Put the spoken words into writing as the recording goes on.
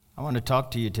I want to talk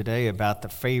to you today about the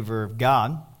favor of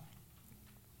God.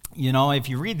 You know, if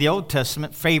you read the Old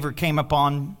Testament, favor came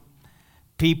upon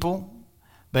people,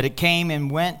 but it came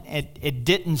and went. It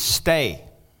didn't stay.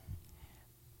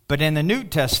 But in the New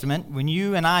Testament, when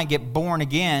you and I get born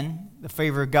again, the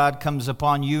favor of God comes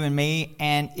upon you and me,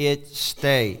 and it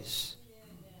stays.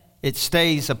 It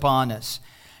stays upon us.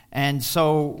 And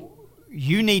so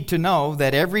you need to know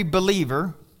that every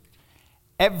believer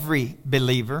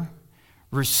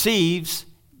receives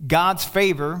God's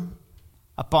favor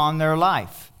upon their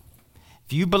life.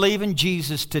 If you believe in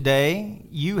Jesus today,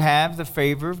 you have the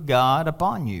favor of God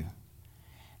upon you.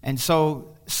 And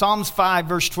so Psalms 5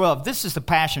 verse 12, this is the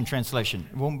Passion Translation.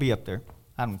 It won't be up there.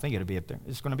 I don't think it'll be up there.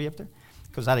 It's going to be up there?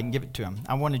 Because I didn't give it to him.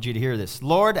 I wanted you to hear this.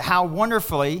 Lord, how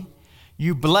wonderfully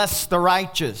you bless the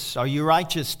righteous. Are you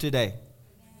righteous today?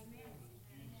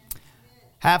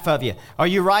 Half of you. Are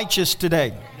you righteous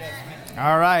today?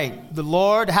 All right. The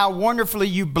Lord, how wonderfully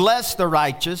you bless the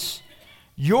righteous.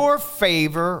 Your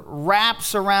favor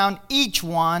wraps around each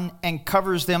one and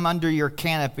covers them under your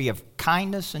canopy of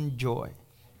kindness and joy.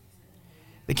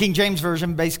 The King James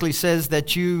Version basically says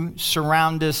that you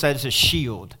surround us as a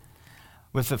shield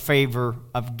with the favor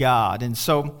of God. And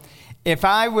so if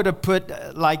I would have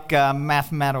put like a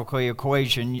mathematical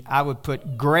equation, I would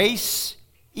put grace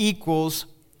equals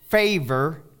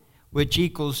favor, which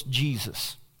equals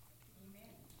Jesus.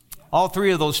 All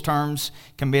three of those terms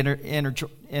can be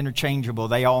interchangeable.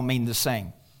 They all mean the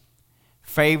same.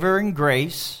 Favor and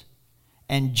grace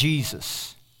and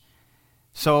Jesus.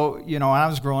 So, you know, when I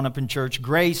was growing up in church,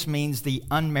 grace means the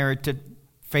unmerited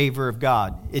favor of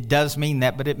God. It does mean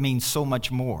that, but it means so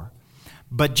much more.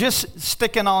 But just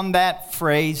sticking on that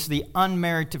phrase, the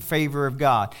unmerited favor of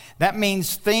God, that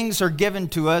means things are given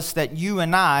to us that you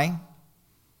and I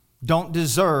don't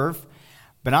deserve.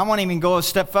 But I want to even go a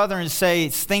step further and say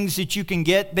it's things that you can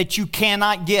get that you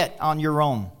cannot get on your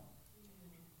own.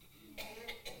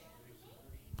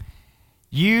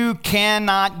 You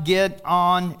cannot get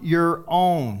on your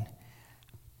own.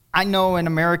 I know in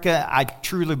America, I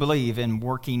truly believe in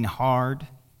working hard.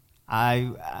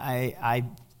 I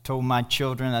told my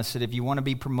children, I said, if you want to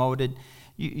be promoted,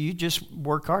 you just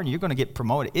work hard and you're going to get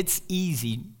promoted. It's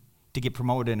easy to get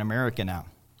promoted in America now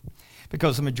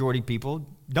because the majority of people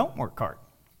don't work hard.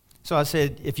 So I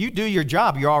said, if you do your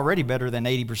job, you're already better than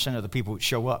 80% of the people who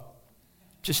show up.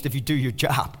 Just if you do your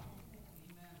job.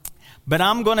 But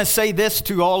I'm going to say this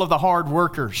to all of the hard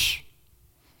workers.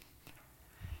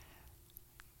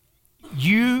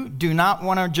 You do not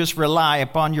want to just rely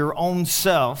upon your own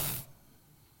self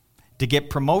to get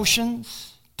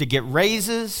promotions, to get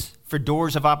raises, for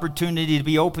doors of opportunity to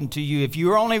be open to you. If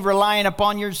you're only relying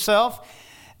upon yourself,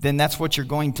 then that's what you're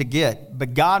going to get.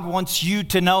 But God wants you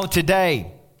to know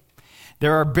today,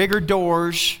 there are bigger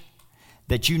doors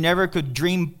that you never could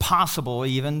dream possible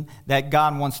even that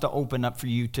God wants to open up for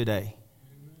you today.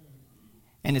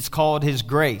 And it's called His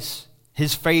grace,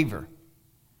 His favor.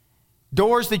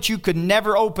 Doors that you could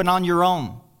never open on your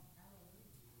own.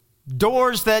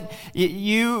 Doors that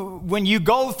when you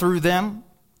go through them,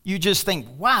 you just think,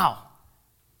 wow,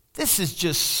 this is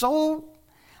just so,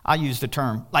 I use the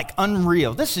term, like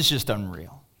unreal. This is just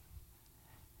unreal.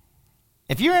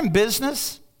 If you're in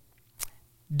business,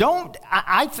 like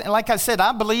I said,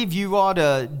 I believe you ought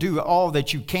to do all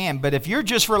that you can. But if you're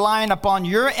just relying upon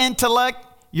your intellect,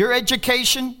 your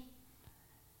education,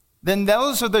 then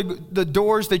those are the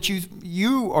doors that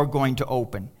you are going to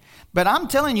open. But I'm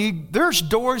telling you, there's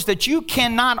doors that you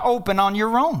cannot open on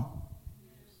your own.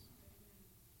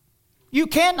 You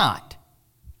cannot.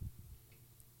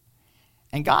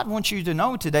 And God wants you to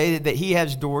know today that He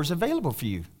has doors available for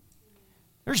you.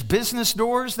 There's business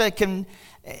doors that can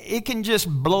just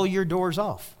blow your doors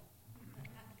off.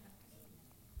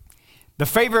 The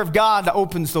favor of God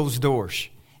opens those doors.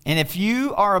 And if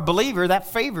you are a believer, that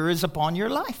favor is upon your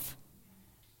life.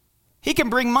 He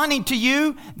can bring money to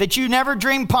you that you never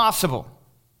dreamed possible.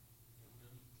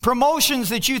 Promotions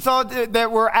that you thought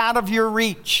that were out of your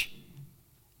reach.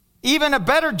 Even a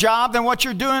better job than what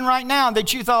you're doing right now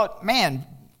that you thought, man,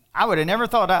 I would have never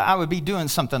thought I would be doing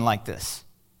something like this.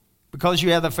 Because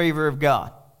you have the favor of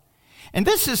God. And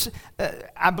this is,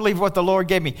 I believe, what the Lord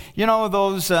gave me. You know,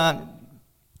 those, I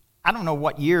don't know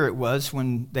what year it was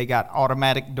when they got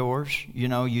automatic doors. You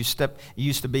know, it used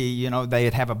to be, you know,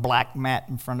 they'd have a black mat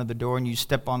in front of the door, and you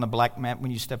step on the black mat. When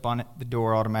you step on it, the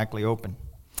door automatically opened.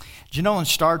 Do you know in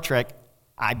Star Trek,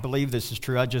 I believe this is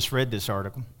true. I just read this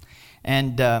article.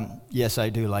 And yes, I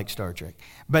do like Star Trek.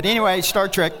 But anyway, Star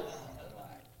Trek.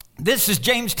 This is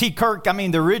James T. Kirk,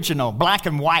 the original, black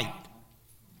and white.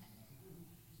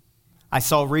 I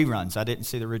saw reruns. I didn't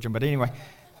see the original, but anyway.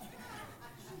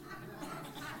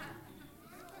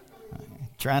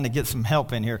 Trying to get some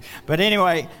help in here. But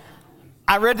anyway,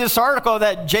 I read this article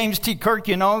that James T. Kirk,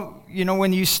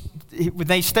 when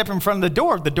they step in front of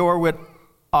the door would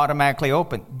automatically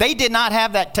open. They did not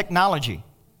have that technology.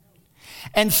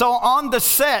 And so on the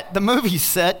set, the movie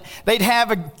set, they'd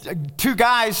have two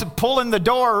guys pulling the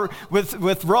door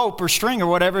with rope or string or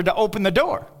whatever to open the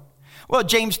door. Well,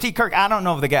 James T. Kirk, I don't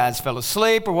know if the guys fell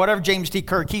asleep or whatever. James T.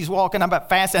 Kirk, he's walking up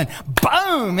fast and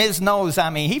boom, his nose,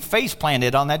 he face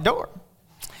planted on that door.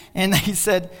 And they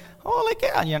said, holy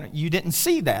cow, you didn't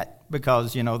see that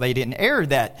because, they didn't air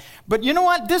that. But you know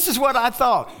what? This is what I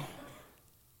thought.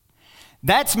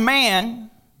 That's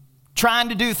man trying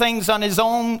to do things on his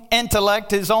own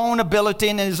intellect, his own ability,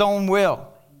 and his own will.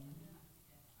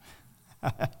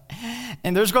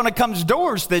 And there's going to come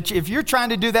doors that if you're trying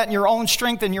to do that in your own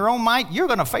strength and your own might, you're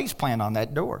going to face plant on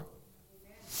that door.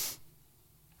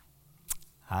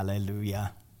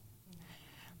 Hallelujah.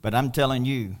 But I'm telling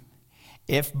you,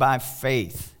 if by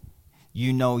faith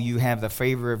you know you have the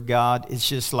favor of God, it's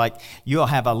just like you'll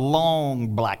have a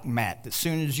long black mat. As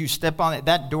soon as you step on it,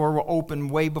 that door will open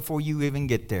way before you even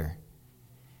get there.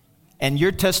 And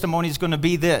your testimony is going to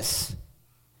be this.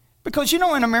 Because in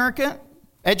America,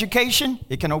 education,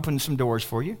 it can open some doors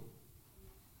for you.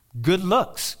 Good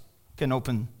looks can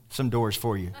open some doors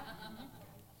for you.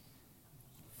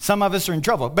 Some of us are in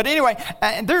trouble. But anyway,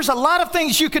 there's a lot of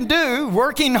things you can do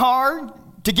working hard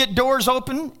to get doors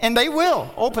open, and they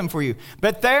will open for you.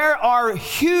 But there are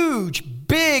huge,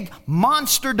 big,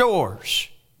 monster doors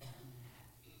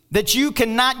that you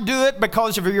cannot do it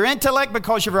because of your intellect,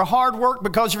 because of your hard work,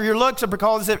 because of your looks, or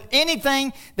because of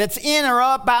anything that's in or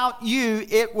about you.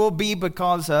 It will be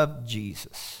because of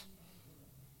Jesus.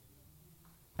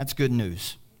 That's good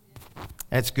news.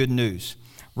 That's good news.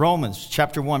 Romans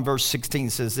chapter 1, verse 16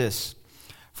 says this,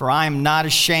 "For I am not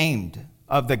ashamed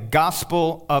of the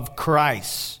gospel of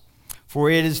Christ, for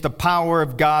it is the power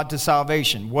of God to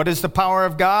salvation." What is the power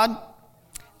of God?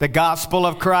 The gospel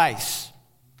of Christ.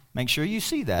 Make sure you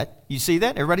see that. You see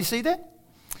that? Everybody see that?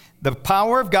 The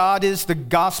power of God is the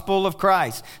gospel of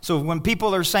Christ. So when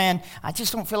people are saying, I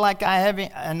just don't feel like I have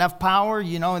enough power,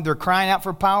 and they're crying out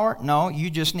for power. No, you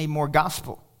just need more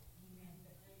gospel.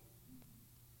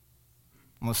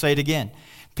 I'm going to say it again.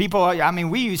 People,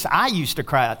 I used to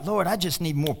cry out, Lord, I just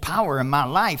need more power in my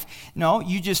life. No,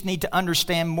 you just need to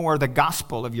understand more of the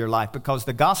gospel of your life, because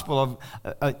the gospel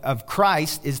of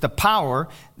Christ is the power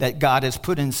that God has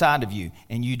put inside of you.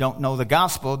 And you don't know the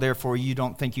gospel, therefore you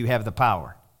don't think you have the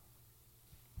power.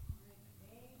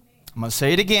 I'm going to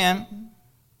say it again.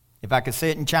 If I could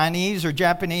say it in Chinese or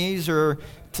Japanese or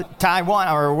Taiwan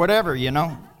or whatever,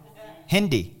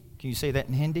 Hindi. Can you say that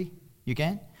in Hindi? You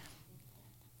can?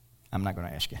 I'm not going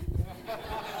to ask you.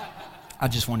 I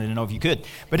just wanted to know if you could.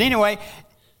 But anyway,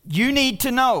 you need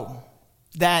to know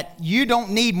that you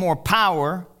don't need more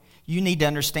power. You need to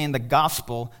understand the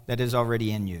gospel that is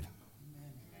already in you.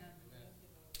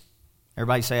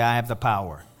 Everybody say, I have the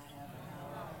power.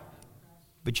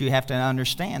 But you have to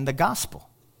understand the gospel.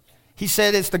 He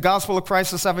said it's the gospel of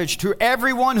Christ the salvation to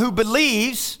everyone who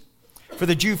believes, for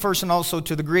the Jew first and also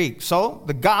to the Greek. So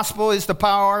the gospel is the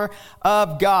power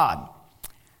of God.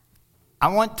 I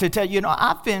want to tell you,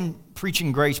 I've been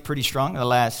preaching grace pretty strong the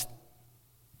last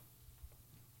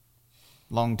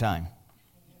long time.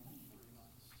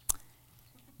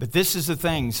 But this is the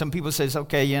thing. Some people say,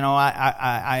 okay,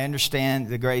 I understand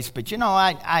the grace, but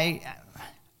I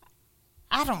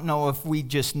don't know if we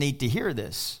just need to hear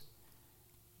this.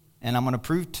 And I'm going to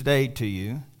prove today to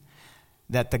you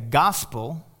that the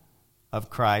gospel of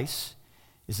Christ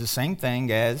is the same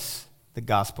thing as the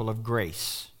gospel of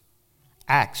grace.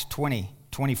 Acts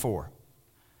 20:24.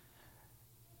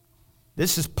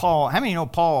 This is Paul. How many know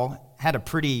Paul had a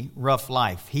pretty rough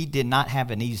life? He did not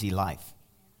have an easy life.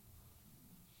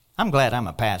 I'm glad I'm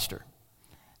a pastor.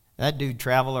 That dude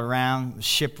traveled around, was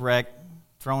shipwrecked,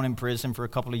 thrown in prison for a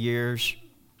couple of years.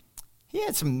 He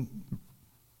had some,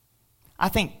 I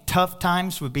think tough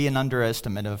times would be an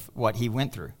underestimate of what he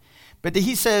went through. But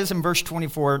he says in verse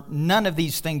 24, none of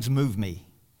these things move me.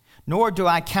 Nor do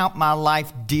I count my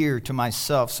life dear to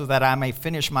myself, so that I may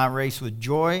finish my race with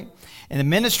joy in the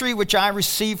ministry which I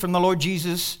received from the Lord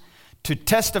Jesus, to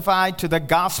testify to the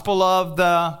gospel of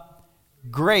the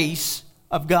grace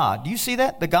of God. Do you see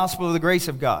that? The gospel of the grace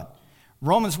of God.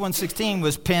 Romans 1:16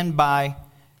 was penned by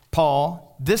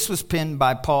Paul. This was penned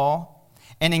by Paul.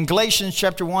 And in Galatians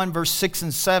chapter 1, verse 6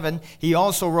 and 7, he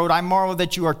also wrote, I marvel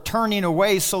that you are turning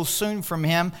away so soon from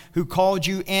him who called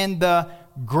you in the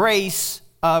grace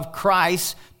of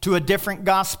Christ to a different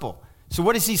gospel. So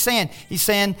what is he saying? He's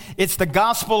saying it's the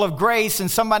gospel of grace and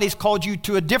somebody's called you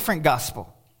to a different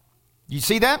gospel. You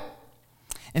see that?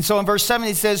 And so in verse 7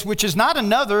 he says, which is not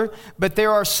another, but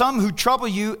there are some who trouble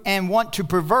you and want to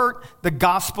pervert the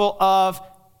gospel of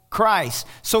Christ.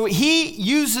 So he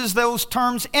uses those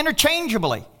terms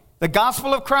interchangeably. The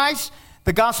gospel of Christ,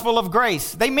 the gospel of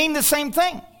grace. They mean the same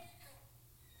thing.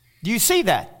 Do you see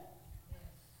that?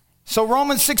 So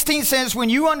Romans 16 says, when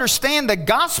you understand the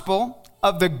gospel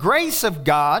of the grace of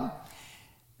God,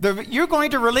 you're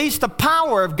going to release the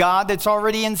power of God that's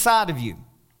already inside of you.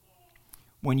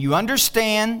 When you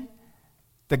understand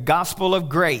the gospel of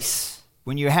grace,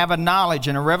 when you have a knowledge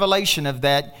and a revelation of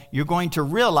that, you're going to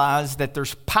realize that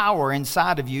there's power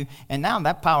inside of you, and now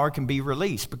that power can be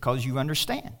released because you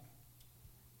understand.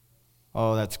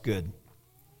 Oh, that's good.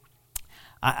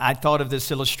 I thought of this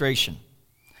illustration.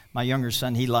 My younger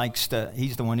son, he's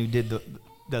the one who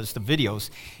does the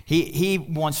videos. He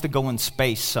wants to go in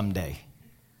space someday.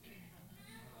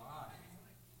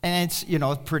 And it's,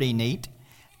 pretty neat.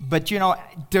 But,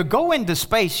 to go into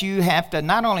space, you have to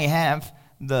not only have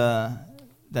the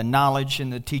knowledge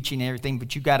and the teaching and everything,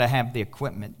 but you got to have the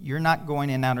equipment. You're not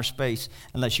going in outer space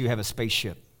unless you have a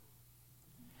spaceship.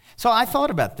 So I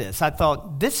thought about this. I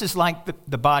thought, this is like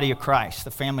the body of Christ,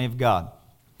 the family of God.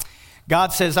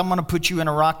 God says, I'm going to put you in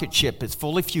a rocket ship. It's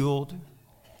fully fueled.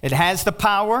 It has the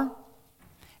power.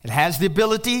 It has the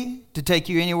ability to take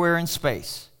you anywhere in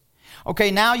space.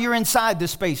 Okay, now you're inside the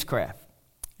spacecraft.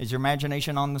 Is your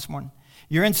imagination on this morning?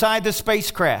 You're inside the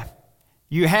spacecraft.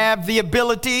 You have the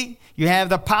ability. You have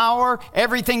the power.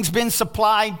 Everything's been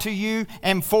supplied to you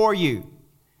and for you.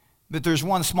 But there's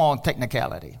one small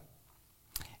technicality.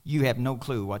 You have no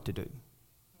clue what to do.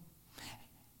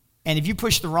 And if you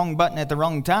push the wrong button at the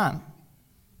wrong time,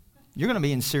 you're going to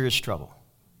be in serious trouble.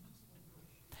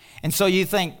 And so you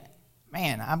think,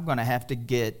 man, I'm going to have to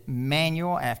get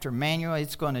manual after manual.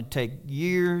 It's going to take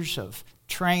years of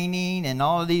training and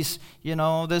all of these,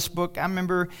 this book. I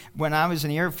remember when I was in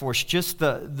the Air Force, just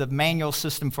the manual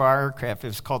system for our aircraft, it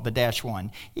was called the Dash 1.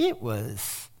 It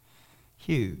was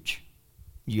huge.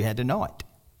 You had to know it.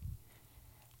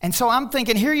 And so I'm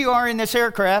thinking, here you are in this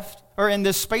aircraft, or in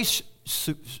this spaceship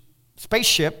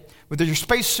with your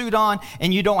space suit on,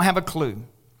 and you don't have a clue.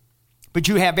 But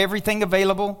you have everything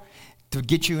available to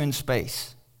get you in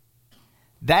space.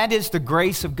 That is the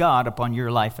grace of God upon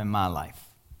your life and my life.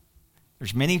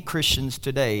 There's many Christians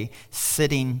today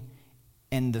sitting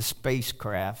in the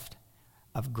spacecraft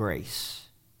of grace.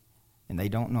 And they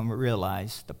don't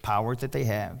realize the power that they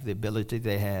have, the ability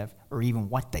they have, or even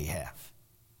what they have.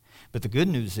 But the good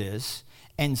news is,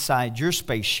 inside your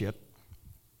spaceship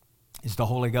is the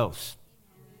Holy Ghost.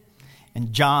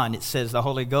 In John, it says the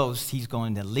Holy Ghost, he's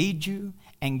going to lead you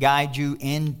and guide you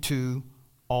into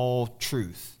all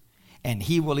truth. And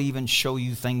he will even show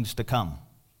you things to come.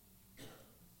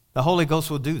 The Holy Ghost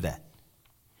will do that.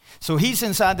 So he's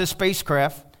inside the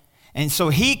spacecraft, and so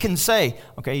he can say,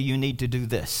 okay, you need to do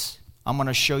this. I'm going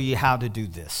to show you how to do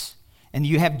this. And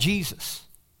you have Jesus.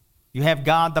 You have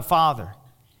God the Father.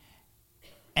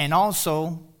 And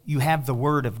also, you have the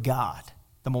Word of God,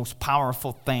 the most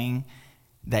powerful thing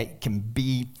that can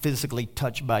be physically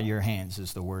touched by your hands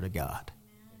is the Word of God.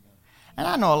 And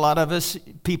I know a lot of us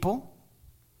people,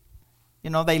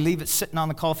 they leave it sitting on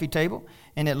the coffee table,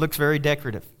 and it looks very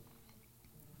decorative.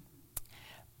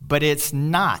 But it's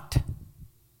not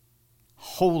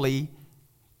holy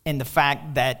in the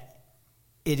fact that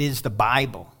it is the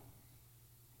Bible.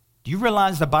 Do you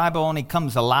realize the Bible only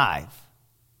comes alive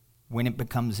when it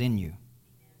becomes in you?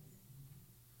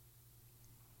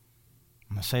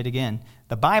 I'm going to say it again.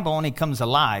 The Bible only comes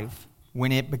alive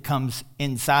when it becomes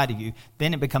inside of you.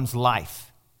 Then it becomes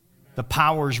life. The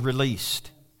power is released.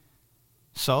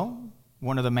 So,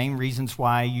 one of the main reasons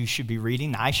why I should be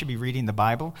reading the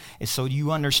Bible, is so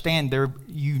you understand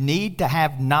you need to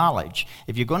have knowledge.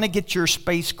 If you're going to get your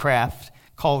spacecraft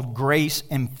called grace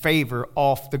and favor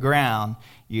off the ground,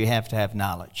 you have to have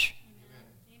knowledge.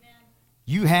 Amen.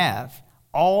 You have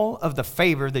all of the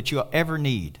favor that you'll ever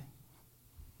need.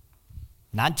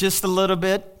 Not just a little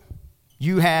bit.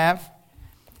 You have,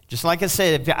 just like I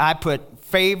said, if I put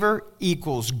favor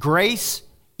equals grace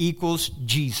equals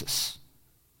Jesus.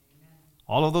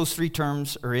 All of those three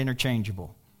terms are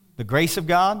interchangeable. The grace of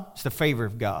God is the favor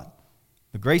of God.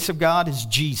 The grace of God is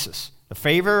Jesus. The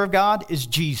favor of God is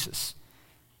Jesus.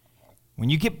 When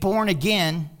you get born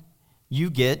again, you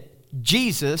get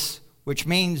Jesus, which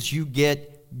means you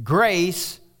get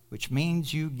grace, which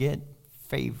means you get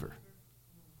favor.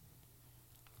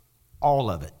 All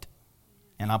of it.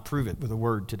 And I'll prove it with a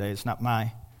word today. It's not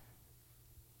my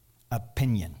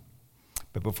opinion.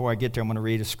 But before I get there, I'm going to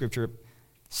read a scripture.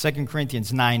 2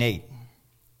 Corinthians 9:8.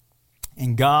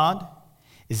 And God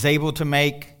is able to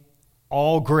make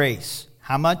all grace.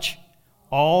 How much?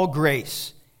 all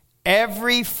grace,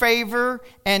 every favor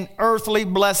and earthly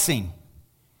blessing.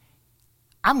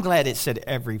 I'm glad it said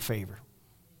every favor.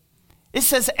 It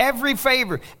says every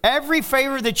favor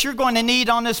that you're going to need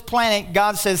on this planet,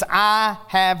 God says, I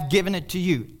have given it to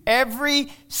you.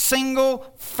 Every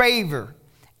single favor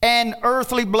and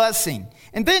earthly blessing.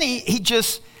 And then he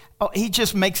just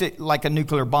makes it like a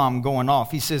nuclear bomb going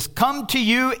off. He says, come to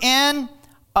you in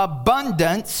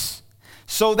abundance,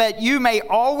 so that you may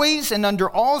always and under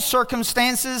all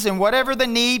circumstances and whatever the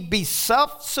need be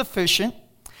self-sufficient,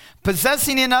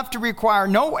 possessing enough to require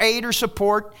no aid or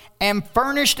support, and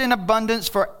furnished in abundance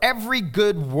for every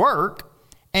good work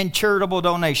and charitable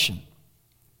donation.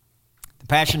 The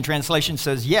Passion Translation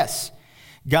says, yes,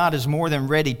 God is more than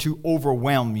ready to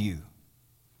overwhelm you.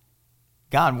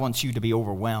 God wants you to be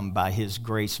overwhelmed by His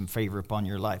grace and favor upon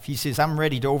your life. He says, I'm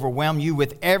ready to overwhelm you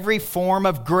with every form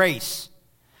of grace,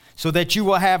 so that you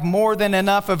will have more than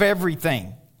enough of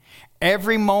everything,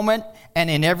 every moment and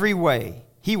in every way.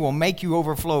 He will make you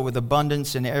overflow with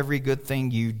abundance in every good thing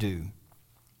you do.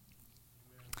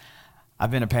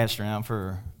 I've been a pastor now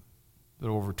for a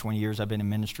little over 20 years. I've been in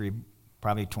ministry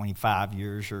probably 25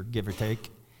 years, or give or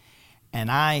take. And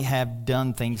I have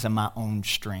done things in my own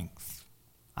strength.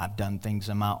 I've done things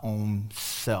in my own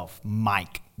self.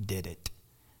 Mike did it.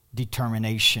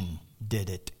 Determination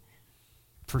did it.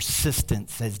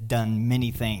 Persistence has done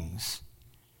many things.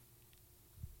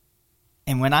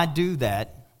 And when I do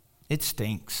that, it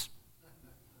stinks.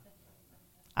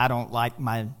 I don't like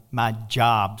my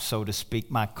job, so to speak,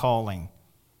 my calling.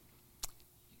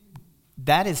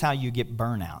 That is how you get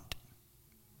burnout.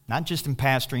 Not just in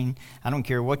pastoring. I don't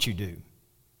care what you do.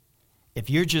 If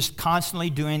you're just constantly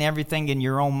doing everything in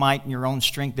your own might and your own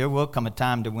strength, there will come a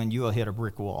time to when you will hit a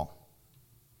brick wall.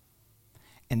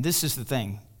 And this is the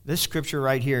thing. This scripture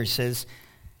right here says,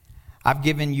 I've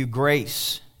given you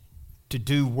grace to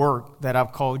do work that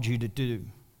I've called you to do.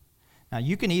 Now,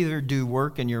 you can either do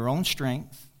work in your own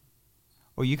strength,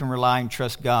 or you can rely and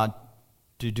trust God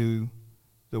to do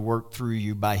the work through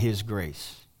you by His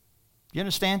grace. You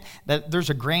understand that there's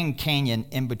a Grand Canyon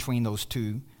in between those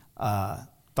two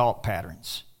thought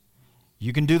patterns.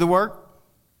 You can do the work,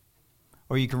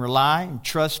 or you can rely and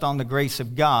trust on the grace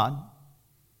of God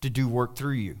to do work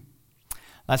through you.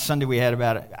 Last Sunday we had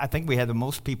I think we had the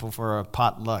most people for a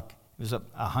potluck. It was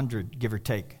 100, give or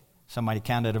take. Somebody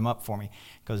counted them up for me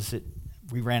because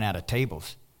we ran out of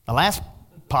tables. The last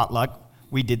potluck,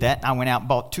 we did that. I went out and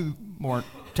bought 2 more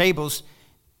tables.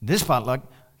 This potluck,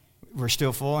 we're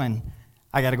still full, and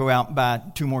I got to go out and buy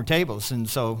 2 more tables. And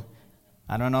so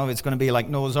I don't know if it's going to be like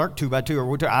Noah's Ark, 2 by 2,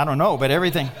 or I don't know, but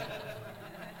everything.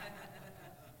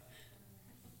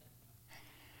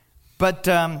 But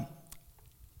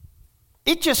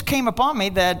it just came upon me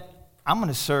that I'm going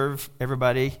to serve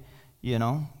everybody,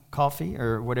 coffee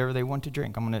or whatever they want to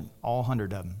drink. I'm going to, all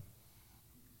 100 of them.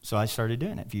 So I started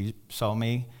doing it. If you saw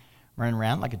me running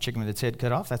around like a chicken with its head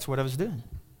cut off, that's what I was doing.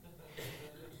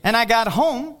 And I got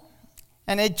home,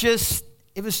 and it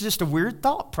was just a weird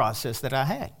thought process that I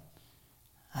had.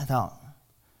 I thought,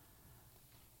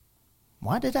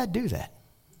 why did I do that?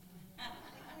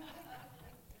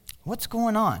 What's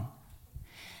going on?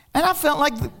 And I felt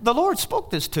like the Lord spoke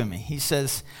this to me. He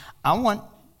says, I want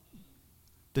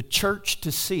the church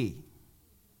to see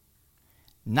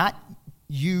not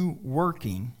you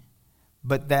working,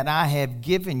 but that I have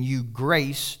given you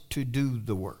grace to do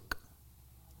the work.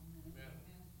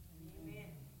 Amen.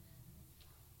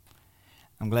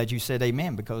 I'm glad you said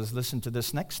amen, because listen to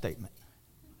this next statement.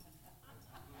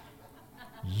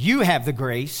 You have the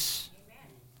grace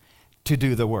to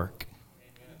do the work.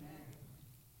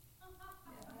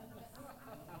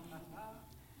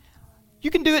 You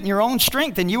can do it in your own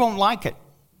strength and you won't like it.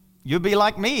 You'll be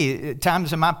like me at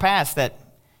times in my past that,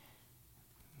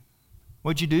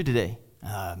 what'd you do today?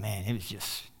 Man, it was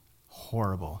just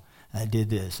horrible. I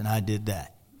did this and I did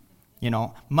that.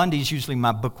 Monday's usually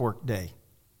my bookwork day.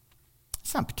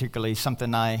 It's not particularly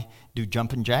something I do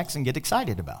jumping jacks and get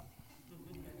excited about.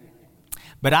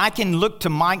 But I can look to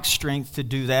Mike's strength to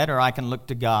do that, or I can look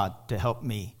to God to help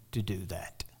me to do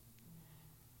that.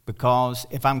 Because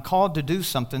if I'm called to do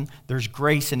something, there's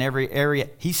grace in every area.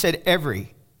 He said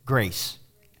every grace.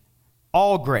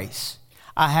 All grace.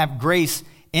 I have grace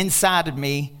inside of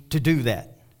me to do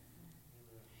that.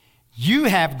 You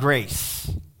have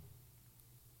grace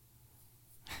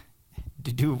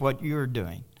to do what you're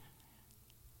doing.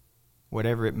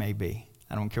 Whatever it may be.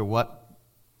 I don't care what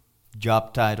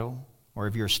job title, or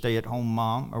if you're a stay-at-home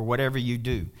mom, or whatever you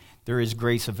do. There is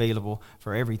grace available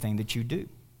for everything that you do.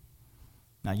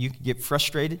 Now, you can get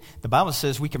frustrated. The Bible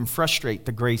says we can frustrate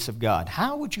the grace of God.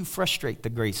 How would you frustrate the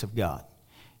grace of God?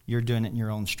 you're doing it in your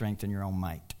own strength and your own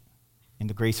might. And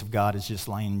the grace of God is just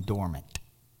lying dormant.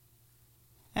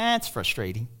 That's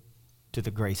frustrating to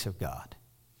the grace of God.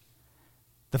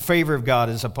 The favor of God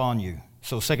is upon you.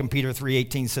 So 2 Peter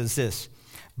 3:18 says this,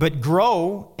 but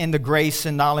grow in the grace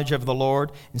and knowledge of the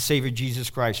Lord and Savior Jesus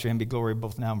Christ. To him be glory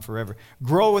both now and forever.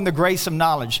 Grow in the grace of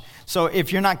knowledge. So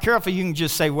if you're not careful, you can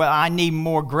just say, well, I need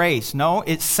more grace. No,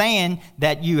 it's saying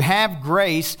that you have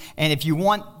grace, and if you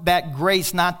want that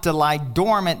grace not to lie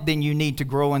dormant, then you need to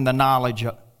grow in the knowledge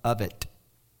of it.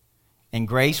 And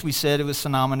grace, we said it was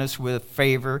synonymous with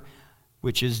favor,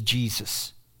 which is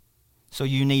Jesus. So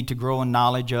you need to grow in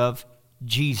knowledge of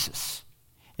Jesus.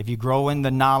 If you grow in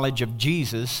the knowledge of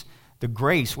Jesus, the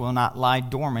grace will not lie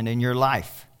dormant in your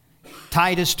life.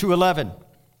 Titus 2:11.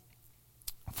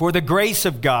 For the grace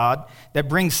of God that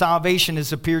brings salvation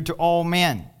has appeared to all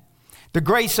men. The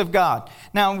grace of God.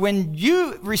 Now, when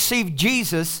you receive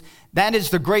Jesus, that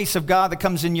is the grace of God that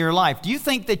comes in your life. Do you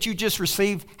think that you just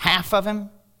received half of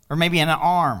him? Or maybe an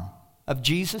arm of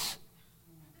Jesus?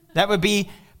 That would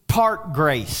be part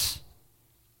grace.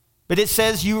 But it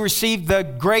says you receive the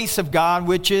grace of God,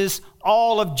 which is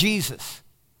all of Jesus,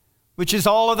 which is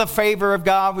all of the favor of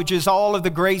God, which is all of the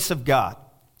grace of God.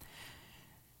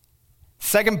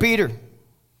 2 Peter,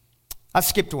 I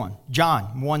skipped one,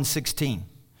 John 1:16.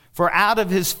 For out of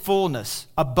his fullness,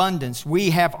 abundance,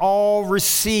 we have all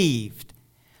received,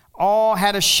 all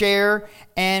had a share,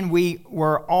 and we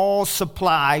were all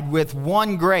supplied with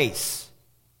one grace.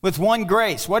 With one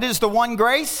grace. What is the one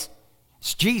grace?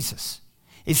 It's Jesus.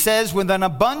 It says, with an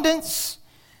abundance,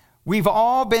 we've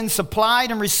all been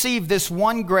supplied and received this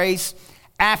one grace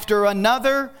after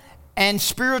another, and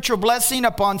spiritual blessing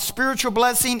upon spiritual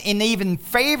blessing, and even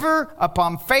favor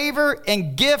upon favor,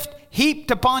 and gift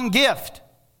heaped upon gift.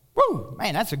 Woo,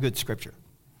 man, that's a good scripture.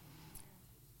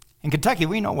 In Kentucky,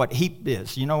 we know what heap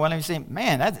is. You know what I'm saying?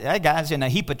 Man, that guy's in a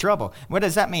heap of trouble. What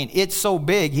does that mean? It's so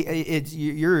big,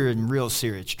 you're in real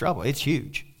serious trouble. It's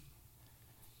huge.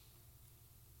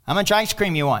 How much ice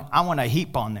cream you want? I want a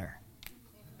heap on there.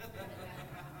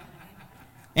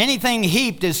 Anything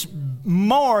heaped is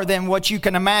more than what you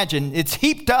can imagine. It's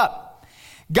heaped up.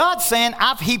 God's saying,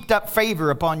 I've heaped up favor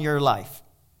upon your life.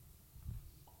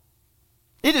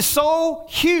 It is so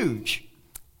huge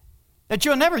that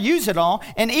you'll never use it all.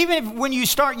 And even when you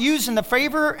start using the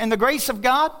favor and the grace of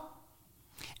God,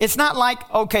 it's not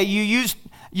like, okay,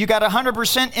 you got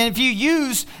 100%, and if you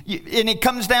use, and it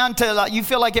comes down to, you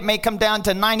feel like it may come down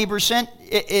to 90%,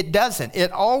 it doesn't.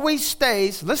 It always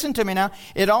stays, listen to me now,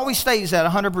 it always stays at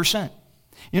 100%.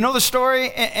 You know the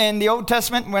story in the Old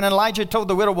Testament when Elijah told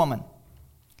the widow woman,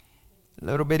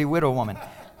 little bitty widow woman,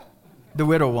 the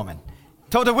widow woman,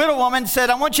 told the widow woman, said,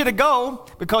 I want you to go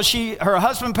because her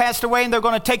husband passed away and they're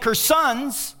going to take her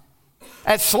sons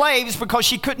as slaves because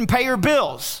she couldn't pay her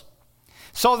bills.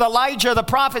 So Elijah, the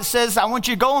prophet, says, I want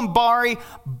you to go and borrow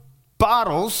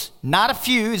bottles, not a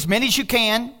few, as many as you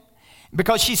can,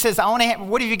 because she says, what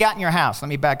have you got in your house? Let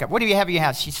me back up. What do you have in your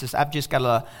house? She says, I've just got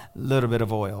a little bit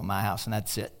of oil in my house, and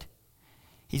that's it.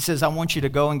 He says, I want you to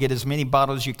go and get as many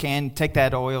bottles as you can, take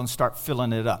that oil and start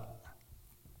filling it up.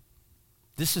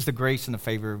 This is the grace and the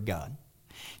favor of God.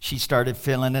 She started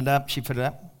filling it up. She put it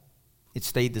up. It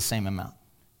stayed the same amount.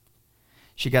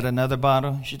 She got another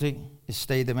bottle. It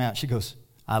stayed the amount. She goes,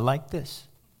 I like this.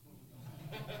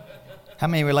 How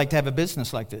many would like to have a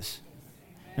business like this?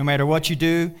 No matter what you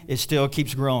do, it still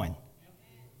keeps growing.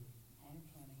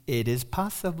 It is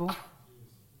possible.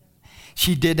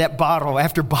 She did that bottle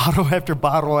after bottle after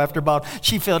bottle after bottle.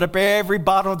 She filled up every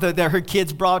bottle that her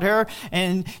kids brought her.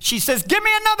 And she says, give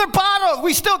me another bottle.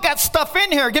 We still got stuff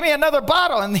in here. Give me another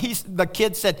bottle. And the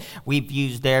kid said, we've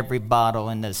used every bottle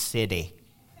in the city.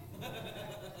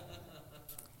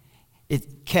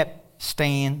 It kept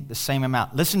staying the same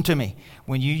amount. Listen to me.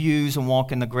 When you use and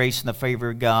walk in the grace and the favor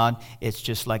of God, it's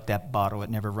just like that bottle. It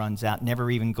never runs out, never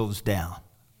even goes down.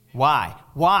 Why?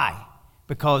 Why?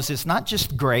 Because it's not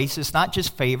just grace, it's not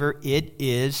just favor, it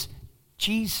is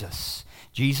Jesus.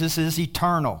 Jesus is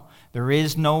eternal. There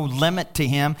is no limit to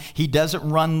him. He doesn't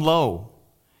run low.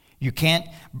 You can't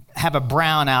have a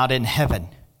brownout in heaven.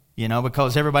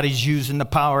 Because everybody's using the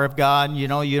power of God. You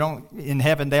don't, in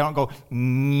heaven, they don't go,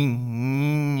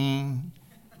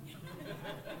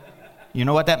 You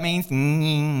know what that means?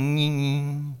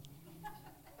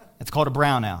 It's called a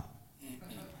brownout.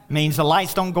 It means the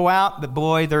lights don't go out, but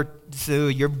boy,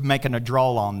 you're making a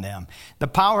draw on them. The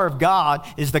power of God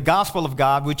is the gospel of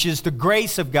God, which is the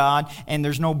grace of God, and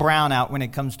there's no brownout when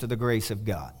it comes to the grace of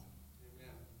God.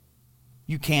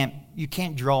 You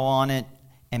can't draw on it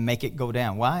and make it go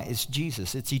down. Why? It's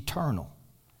Jesus. It's eternal.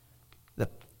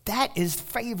 That is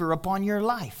favor upon your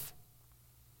life.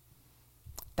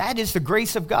 That is the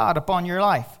grace of God upon your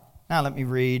life. Now let me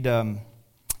read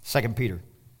 2 Peter.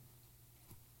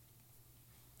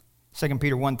 2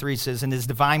 Peter 1:3 says, "And his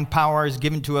divine power is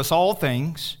given to us all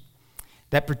things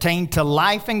that pertain to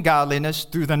life and godliness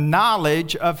through the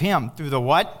knowledge of him." Through the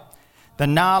what? The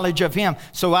knowledge of him.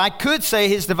 So I could say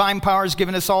his divine power has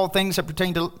given us all things that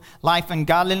pertain to life and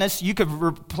godliness. You could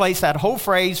replace that whole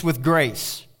phrase with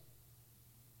grace,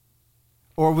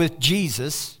 or with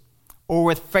Jesus, or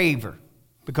with favor,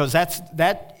 because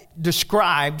that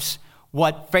describes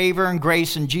what favor and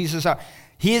grace and Jesus are.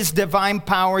 His divine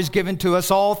power is given to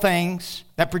us all things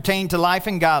that pertain to life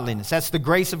and godliness. That's the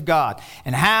grace of God.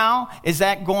 And how is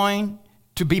that going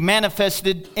to be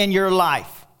manifested in your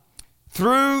life?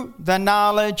 Through the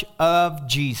knowledge of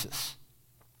Jesus,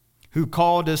 who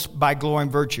called us by glory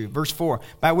and virtue. Verse 4,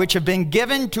 "By which have been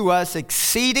given to us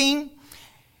exceeding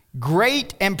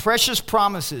great and precious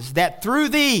promises, that through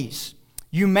these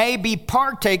you may be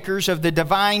partakers of the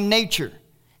divine nature,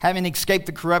 having escaped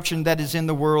the corruption that is in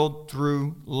the world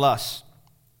through lust."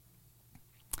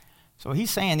 So he's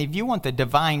saying, if you want the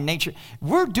divine nature,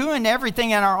 we're doing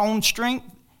everything in our own strength,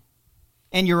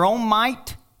 in your own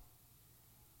might,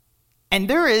 and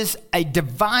there is a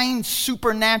divine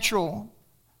supernatural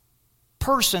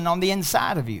person on the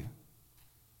inside of you.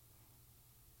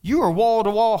 You are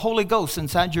wall-to-wall Holy Ghost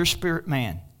inside your spirit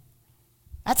man.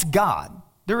 That's God.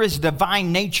 There is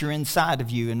divine nature inside of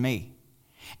you and me.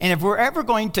 And if we're ever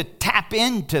going to tap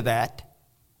into that,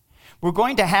 we're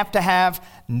going to have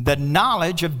the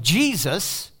knowledge of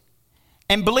Jesus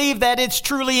and believe that it's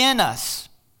truly in us.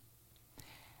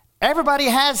 Everybody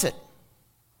has it.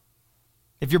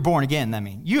 If you're born again, I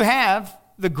mean. You have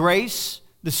the grace,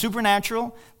 the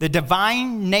supernatural, the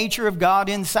divine nature of God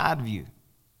inside of you.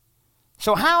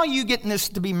 So how are you getting this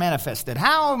to be manifested?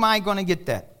 How am I going to get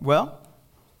that? Well,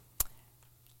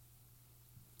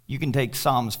 you can take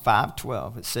Psalms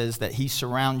 5:12. It says that he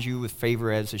surrounds you with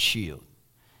favor as a shield.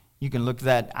 You can look at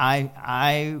that.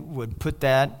 I would put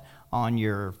that on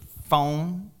your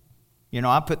phone. You know,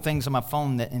 I put things on my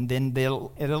phone and then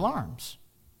it alarms.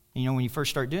 You know, when you first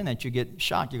start doing that, you get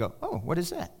shocked. You go, "Oh, what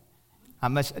is that?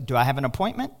 Do I have an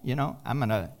appointment?" You know,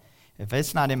 if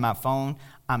it's not in my phone,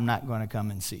 I'm not going to come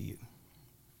and see you.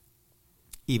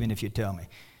 Even if you tell me.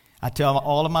 I tell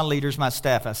all of my leaders, my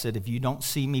staff, I said, if you don't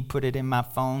see me put it in my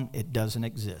phone, it doesn't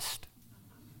exist.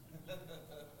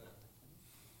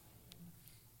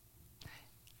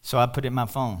 So I put it in my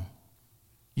phone.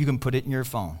 You can put it in your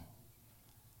phone.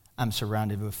 I'm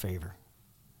surrounded with favor.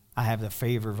 I have the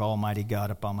favor of Almighty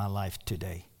God upon my life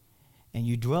today. And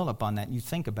you dwell upon that, and you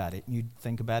think about it, and you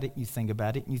think about it, and you think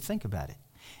about it, and you think about it.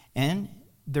 And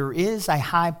there is a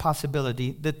high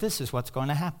possibility that this is what's going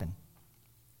to happen.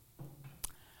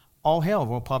 All hell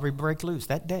will probably break loose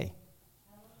that day.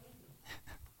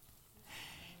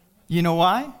 You know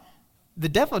why? The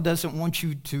devil doesn't want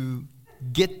you to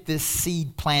get this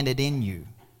seed planted in you.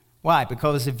 Why?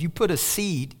 Because if you put a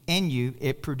seed in you,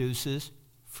 it produces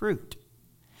fruit.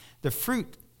 The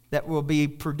fruit that will be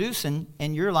producing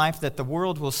in your life that the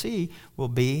world will see will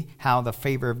be how the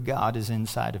favor of God is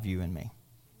inside of you and me.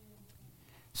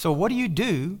 So what do you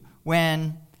do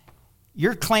when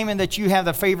you're claiming that you have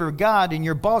the favor of God and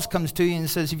your boss comes to you and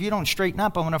says, if you don't straighten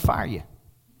up, I'm going to fire you?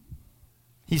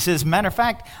 He says, matter of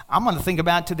fact, I'm going to think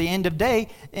about it to the end of day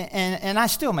and I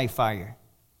still may fire you.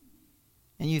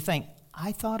 And you think,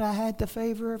 I thought I had the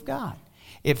favor of God.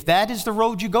 If that is the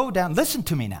road you go down, listen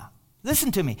to me now.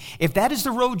 Listen to me. If that is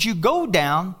the road you go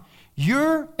down,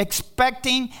 you're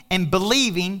expecting and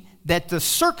believing that the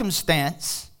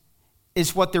circumstance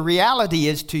is what the reality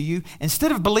is to you,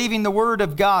 instead of believing the word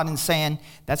of God and saying,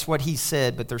 that's what he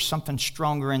said, but there's something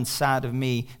stronger inside of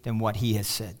me than what he has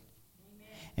said. Amen.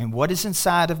 And what is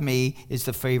inside of me is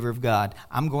the favor of God.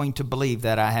 I'm going to believe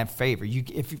that I have favor.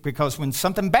 Because when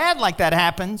something bad like that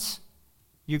happens,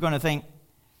 you're going to think,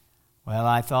 well,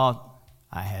 I thought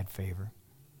I had favor.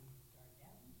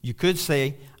 You could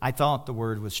say, I thought the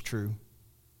word was true.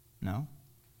 No.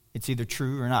 It's either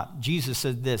true or not. Jesus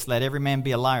said this, let every man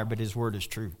be a liar, but his word is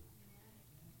true.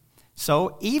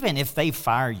 So even if they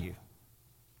fire you,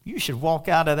 you should walk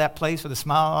out of that place with a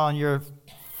smile on your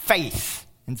face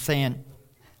and saying,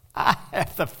 I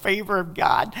have the favor of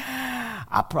God.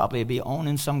 I'll probably be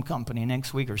owning some company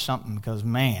next week or something because,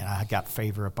 man, I got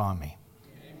favor upon me.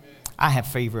 Amen. I have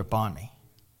favor upon me.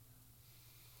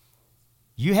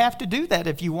 You have to do that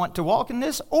if you want to walk in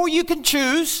this, or you can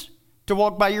choose to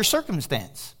walk by your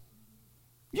circumstance.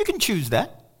 You can choose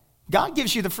that. God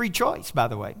gives you the free choice, by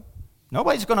the way.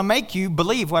 Nobody's going to make you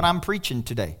believe what I'm preaching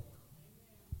today.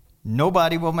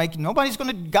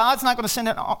 God's not going to send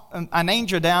an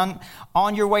angel down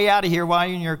on your way out of here while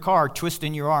you're in your car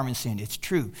twisting your arm and saying, it's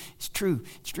true, it's true,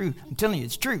 it's true. I'm telling you,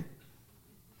 it's true.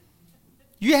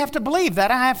 You have to believe that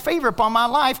I have favor upon my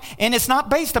life, and it's not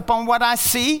based upon what I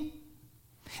see.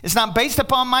 It's not based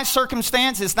upon my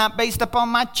circumstance. It's not based upon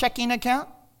my checking account.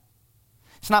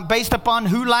 It's not based upon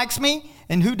who likes me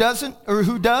and who doesn't or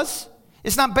who does.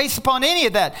 It's not based upon any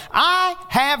of that. I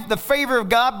have the favor of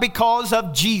God because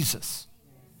of Jesus.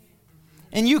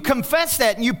 And you confess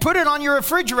that, and you put it on your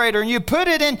refrigerator, and you put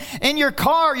it in your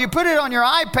car, you put it on your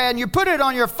iPad, and you put it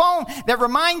on your phone that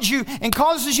reminds you and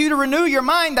causes you to renew your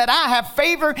mind that I have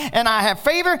favor, and I have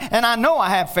favor, and I know I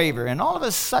have favor. And all of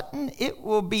a sudden, it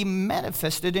will be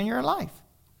manifested in your life.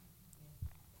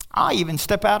 I'll even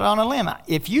step out on a limb.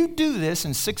 If you do this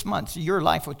in 6 months, your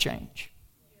life will change.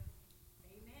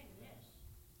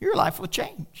 Your life will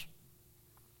change.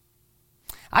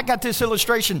 I got this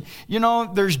illustration. You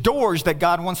know, there's doors that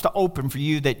God wants to open for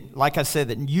you that, like I said,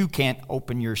 that you can't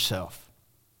open yourself.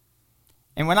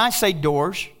 And when I say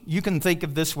doors, you can think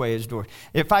of this way as doors.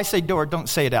 If I say door, don't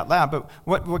say it out loud, but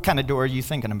what kind of door are you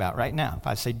thinking about right now if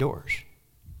I say doors?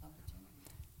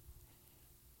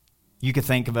 You could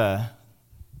think of a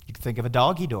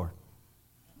doggy door.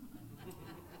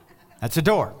 That's a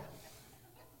door.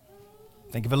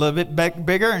 Think of a little bit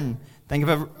bigger and think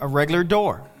of a regular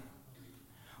door.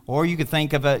 Or you could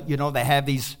think of they have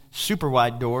these super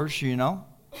wide doors,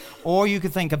 Or you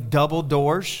could think of double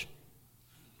doors.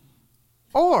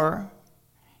 Or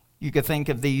you could think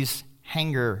of these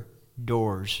hanger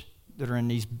doors that are in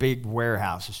these big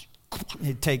warehouses.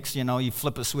 It takes, you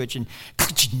flip a switch and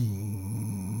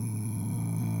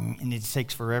it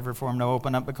takes forever for them to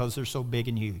open up because they're so big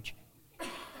and huge.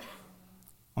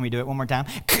 Let me do it one more time.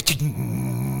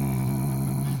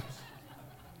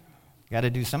 Got to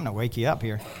do something to wake you up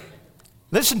here.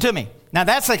 Listen to me. Now,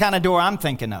 that's the kind of door I'm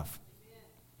thinking of.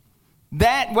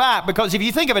 Why? Because if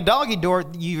you think of a doggy door,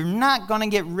 you're not going to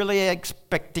get really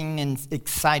expecting and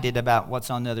excited about what's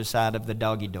on the other side of the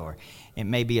doggy door. It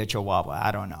may be a chihuahua.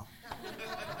 I don't know.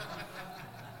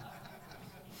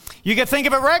 You can think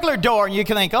of a regular door, and you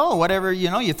can think, whatever,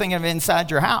 you're thinking of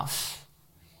inside your house.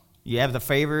 You have the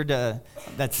favor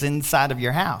that's inside of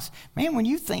your house. Man, when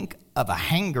you think of a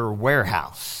hanger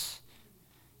warehouse,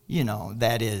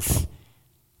 that is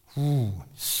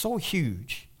so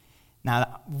huge.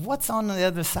 Now, what's on the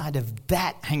other side of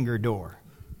that hanger door?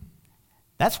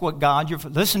 That's what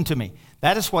listen to me.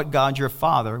 That is what God, your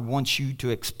Father, wants you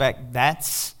to expect.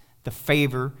 That's the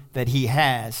favor that He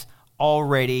has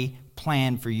already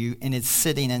planned for you, and it's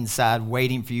sitting inside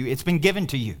waiting for you. It's been given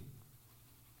to you.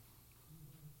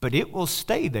 But it will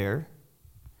stay there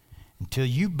until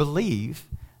you believe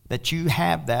that you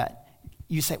have that.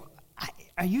 You say,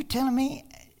 are you telling me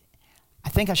I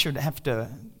think I should have to,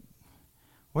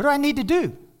 what do I need to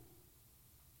do?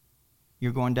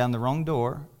 You're going down the wrong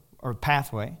door or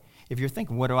pathway if you're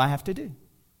thinking, what do I have to do?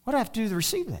 What do I have to do to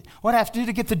receive that? What do I have to do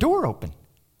to get the door open?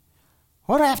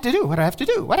 What do I have to do? What do I have to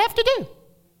do? What do I have to do?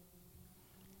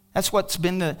 That's what's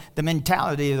been the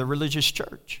mentality of the religious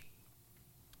church.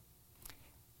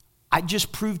 I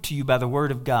just proved to you by the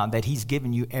word of God that He's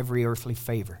given you every earthly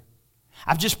favor.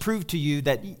 I've just proved to you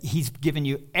that He's given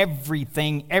you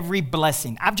everything, every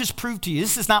blessing. I've just proved to you,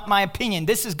 this is not my opinion,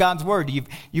 this is God's word.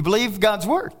 You believe God's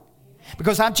word?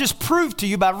 Because I've just proved to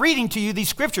you by reading to you these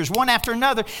scriptures one after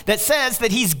another that says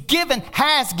that He's given,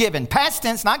 has given, past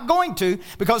tense, not going to,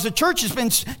 because the church has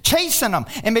been chasing them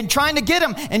and been trying to get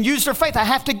them and use their faith. I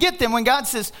have to get them when God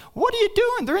says, what are you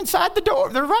doing? They're inside the door.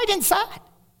 They're right inside.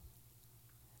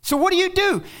 So what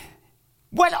do?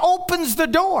 What opens the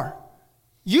door?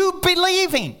 You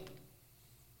believing.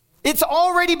 It's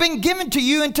already been given to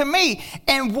you and to me.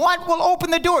 And what will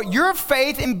open the door? Your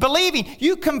faith in believing.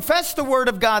 You confess the word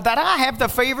of God that I have the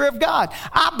favor of God.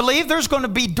 I believe there's going to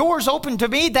be doors open to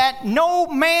me that no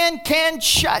man can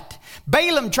shut.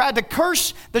 Balaam tried to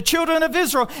curse the children of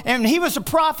Israel, and he was a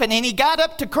prophet, and he got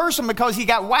up to curse them because he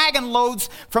got wagon loads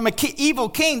from an evil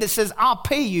king that says, I'll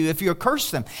pay you if you curse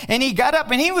them. And he got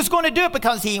up, and he was going to do it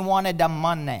because he wanted the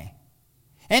money.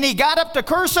 And he got up to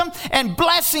curse them, and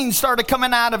blessings started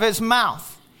coming out of his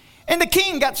mouth. And the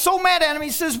king got so mad at him, he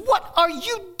says, what are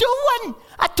you doing?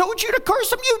 I told you to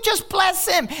curse him. You just bless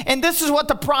him. And this is what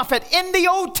the prophet in the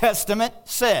Old Testament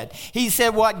said. He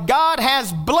said, what God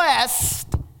has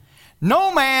blessed,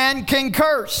 no man can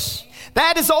curse.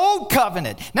 that is the old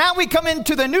covenant. Now we come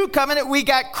into the new covenant. We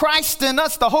got Christ in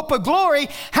us, the hope of glory.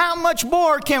 How much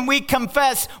more can we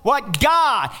confess what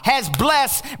God has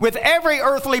blessed with every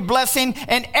earthly blessing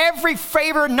and every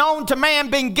favor known to man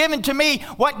being given to me?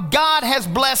 What God has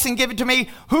blessed and given to me,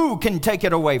 who can take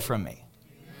it away from me?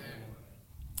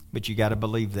 But you got to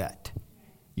believe that.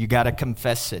 You got to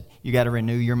confess it. You got to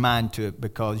renew your mind to it,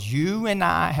 because you and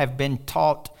I have been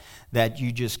taught that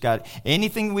you just got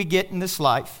anything we get in this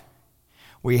life,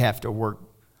 we have to work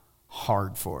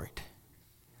hard for it.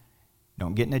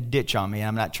 Don't get in a ditch on me.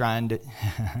 I'm not trying to,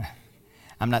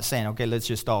 I'm not saying, okay, let's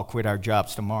just all quit our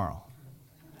jobs tomorrow.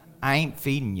 I ain't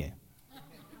feeding you.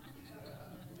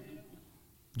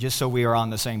 Just so we are on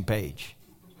the same page.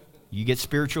 You get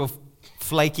spiritual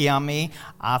flaky on me,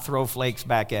 I'll throw flakes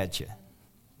back at you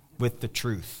with the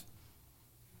truth.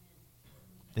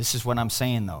 This is what I'm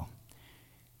saying, though.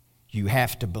 You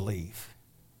have to believe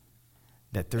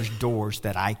that there's doors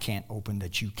that I can't open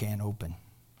that you can't open.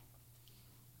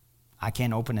 I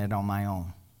can't open it on my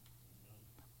own.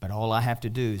 But all I have to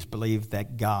do is believe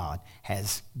that God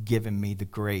has given me the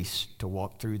grace to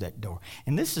walk through that door.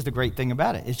 And this is the great thing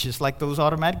about it. It's just like those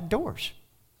automatic doors.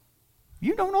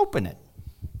 You don't open it.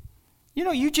 You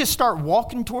know, you just start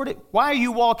walking toward it. Why are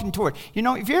you walking toward it? You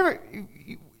know, if you ever...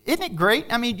 Isn't it great?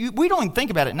 I mean, we don't even think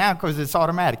about it now because it's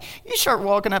automatic. You start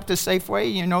walking up to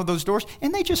Safeway, you know, those doors,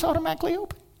 and they just automatically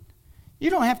open. You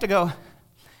don't have to go.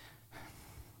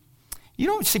 You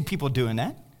don't see people doing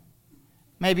that.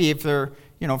 Maybe if they're,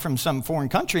 you know, from some foreign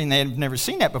country and they've never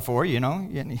seen that before, you know.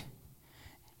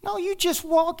 No, you just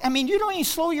walk. I mean, you don't even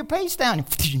slow your pace down.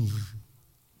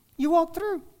 You walk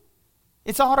through.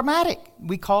 It's automatic.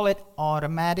 We call it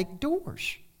automatic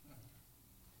doors.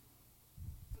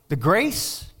 The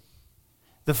grace,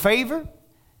 the favor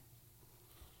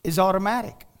is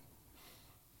automatic.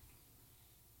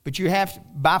 But you have,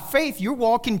 by faith, you're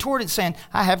walking toward it saying,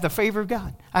 I have the favor of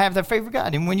God. I have the favor of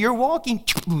God. And when you're walking,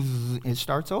 it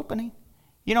starts opening.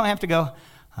 You don't have to go,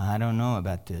 I don't know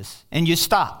about this. And you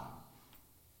stop.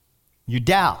 You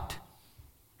doubt.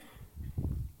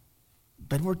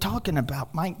 But we're talking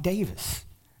about Mike Davis.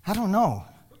 I don't know.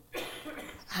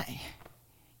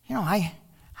 I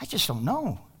just don't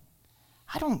know.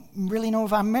 I don't really know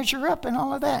if I measure up and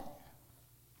all of that.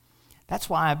 That's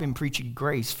why I've been preaching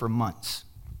grace for months.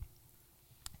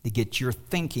 To get your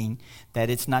thinking that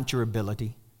it's not your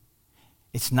ability.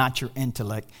 It's not your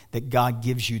intellect, that God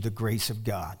gives you the grace of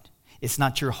God. It's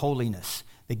not your holiness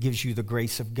that gives you the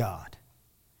grace of God.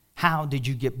 How did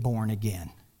you get born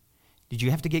again? Did you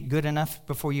have to get good enough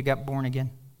before you got born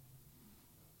again?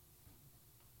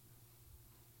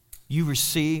 You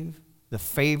receive the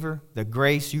favor, the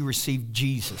grace, you received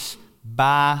Jesus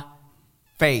by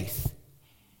faith.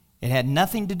 It had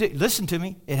nothing to do, listen to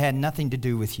me, it had nothing to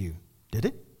do with you. Did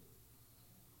it?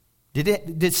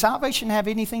 Did salvation have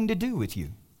anything to do with you?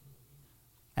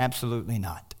 Absolutely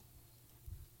not.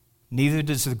 Neither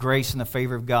does the grace and the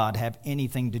favor of God have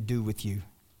anything to do with you.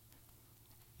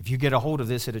 If you get a hold of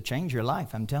this, it'll change your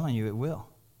life. I'm telling you, it will.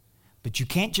 But you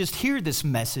can't just hear this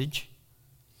message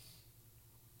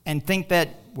and think that,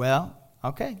 well,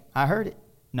 okay, I heard it.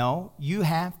 No, you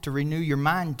have to renew your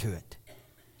mind to it.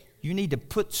 You need to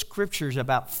put scriptures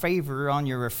about favor on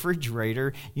your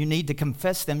refrigerator. You need to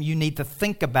confess them. You need to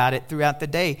think about it throughout the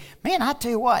day. Man, I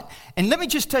tell you what, and let me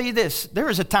just tell you this. There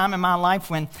was a time in my life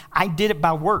when I did it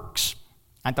by works.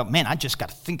 I thought, man, I just got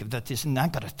to think about this, and I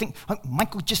got to think. Oh,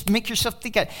 Michael, just make yourself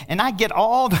think. And I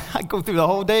go through the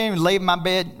whole day and lay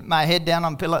my head down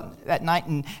on the pillow at night,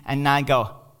 and I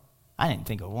go, I didn't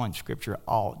think of one scripture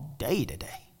all day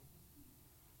today.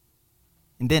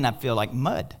 And then I feel like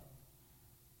mud.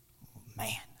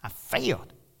 Man, I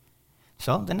failed.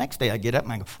 So the next day I get up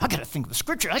and I go, I got to think of the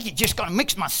scripture. I just got to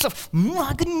mix myself.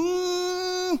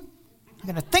 I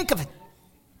got to think of it.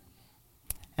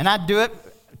 And I do it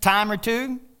a time or two.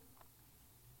 Man,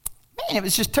 it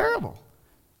was just terrible.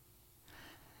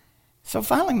 So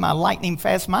finally my lightning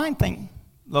fast mind thinking,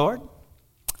 Lord,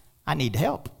 I need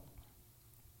help.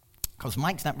 Because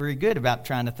Mike's not very good about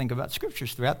trying to think about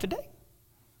scriptures throughout the day.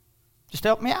 Just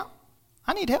help me out.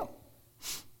 I need help.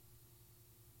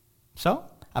 So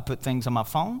I put things on my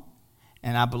phone,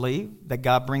 and I believe that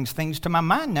God brings things to my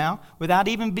mind now without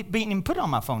even being put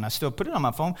on my phone. I still put it on my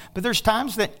phone, but there's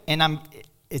times that,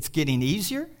 it's getting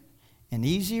easier and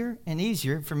easier and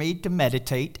easier for me to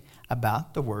meditate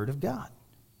about the Word of God.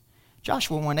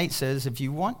 Joshua 1:8 says, if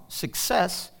you want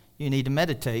success, you need to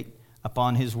meditate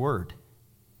upon His Word.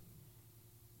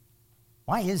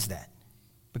 Why is that?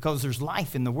 Because there's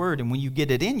life in the Word, and when you get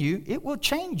it in you, it will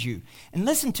change you. And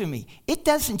listen to me, it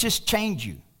doesn't just change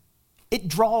you. It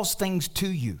draws things to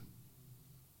you.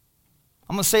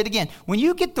 I'm going to say it again. When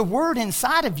you get the word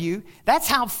inside of you, that's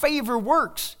how favor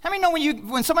works. How many know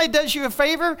when somebody does you a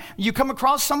favor, you come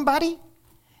across somebody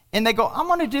and they go, I'm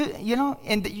going to do,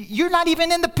 and you're not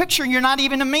even in the picture. You're not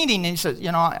even in a meeting. And he says,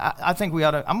 I think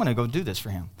I'm going to go do this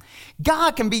for him.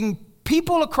 God can bring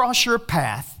people across your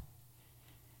path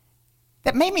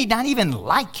that maybe not even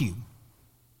like you.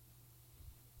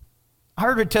 I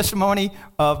heard a testimony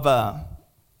of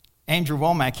Andrew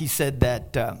Womack. He said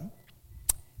that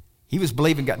he was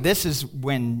believing God. This is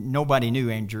when nobody knew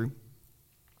Andrew.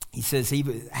 He says he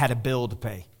had a bill to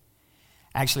pay.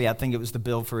 Actually, I think it was the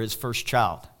bill for his first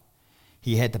child.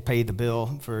 He had to pay the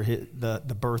bill for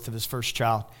the birth of his first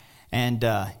child. And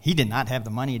he did not have the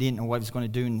money. He didn't know what he was going to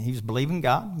do. And he was believing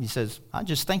God. He says, I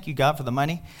just thank you, God, for the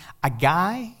money. A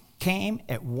guy came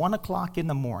at 1 o'clock in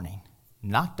the morning,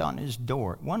 knocked on his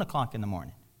door at 1 o'clock in the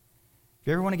morning. If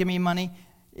you ever want to give me money,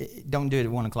 don't do it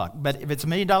at 1 o'clock. But if it's $1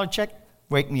 million check,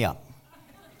 wake me up.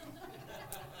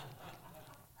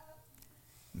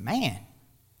 Man,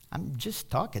 I'm just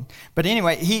talking. But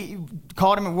anyway, he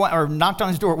called him or knocked on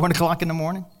his door at 1 o'clock in the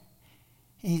morning.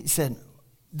 He said,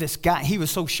 this guy, he was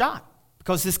so shocked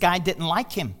because this guy didn't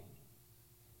like him.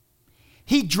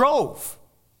 He drove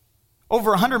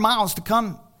over 100 miles to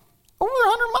come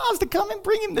and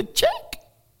bring him the check.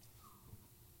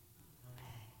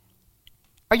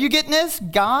 Are you getting this?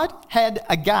 God had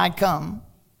a guy come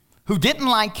who didn't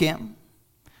like him,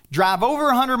 drive over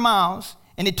 100 miles,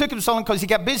 and it took him so long because he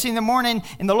got busy in the morning,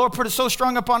 and the Lord put it so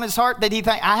strong upon his heart that he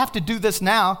thought, I have to do this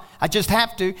now. I just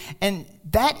have to. And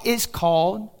that is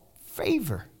called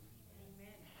favor.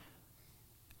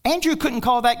 Amen. Andrew couldn't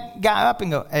call that guy up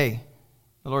and go, hey,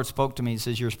 the Lord spoke to me and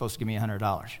says, you're supposed to give me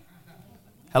 $100.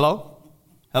 Hello?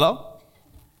 Hello?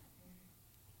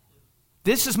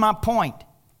 This is my point.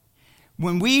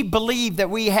 When we believe that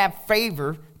we have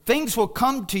favor, things will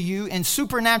come to you in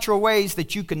supernatural ways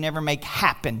that you can never make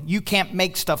happen. You can't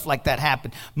make stuff like that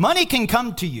happen. Money can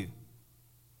come to you.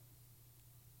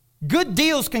 Good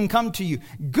deals can come to you.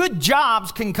 Good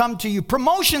jobs can come to you.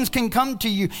 Promotions can come to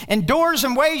you in doors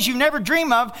and ways you never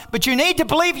dream of, but you need to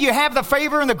believe you have the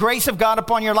favor and the grace of God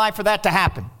upon your life for that to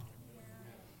happen.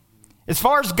 As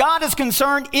far as God is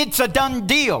concerned, it's a done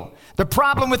deal. The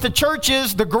problem with the church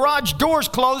is the garage door's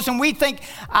closed and we think,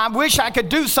 I wish I could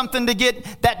do something to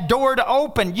get that door to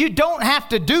open. You don't have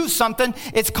to do something.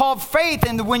 It's called faith.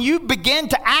 And when you begin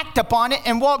to act upon it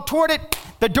and walk toward it,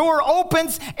 the door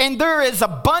opens and there is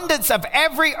abundance of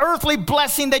every earthly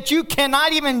blessing that you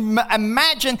cannot even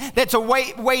imagine that's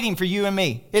waiting for you and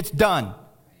me. It's done.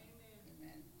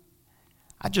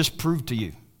 I just proved to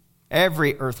you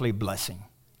every earthly blessing.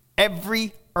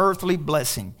 Every earthly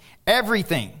blessing.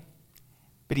 Everything.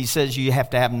 But he says you have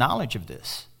to have knowledge of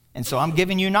this. And so I'm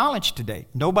giving you knowledge today.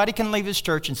 Nobody can leave this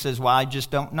church and says, well, I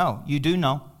just don't know. You do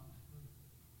know.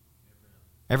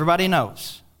 Everybody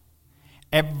knows.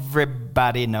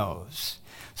 Everybody knows.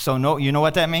 So no, you know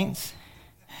what that means?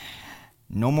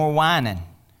 No more whining.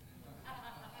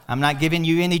 I'm not giving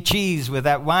you any cheese with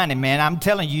that whining, man. I'm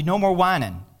telling you, no more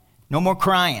whining. No more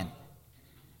crying.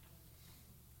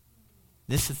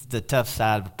 This is the tough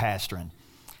side of pastoring.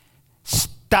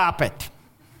 Stop it.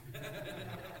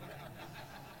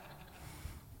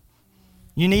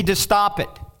 You need to stop it.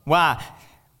 Why?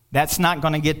 That's not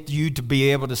going to get you to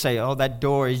be able to say, oh, that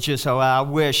door is just, oh, I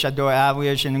wish,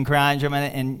 and crying.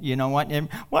 And you know what? And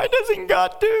why doesn't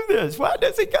God do this? Why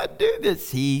doesn't God do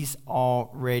this? He's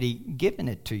already given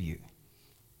it to you.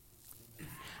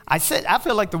 I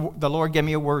feel like the Lord gave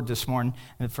me a word this morning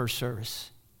in the first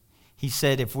service. He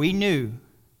said, if we knew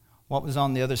what was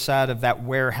on the other side of that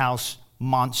warehouse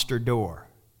monster door,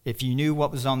 if you knew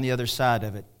what was on the other side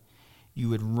of it, you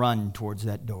would run towards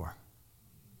that door.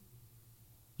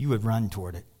 You would run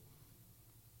toward it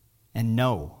and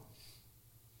know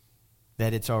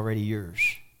that it's already yours.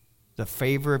 The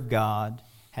favor of God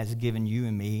has given you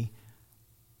and me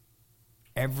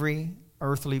every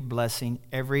earthly blessing,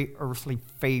 every earthly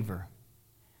favor.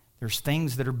 There's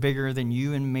things that are bigger than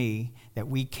you and me that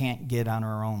we can't get on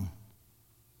our own.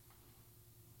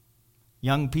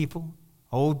 Young people,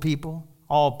 old people,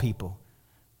 all people.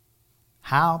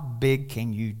 How big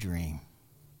can you dream?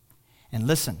 And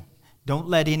listen, don't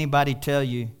let anybody tell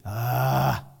you,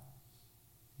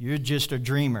 you're just a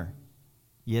dreamer.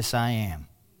 Yes, I am.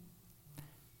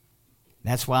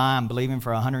 That's why I'm believing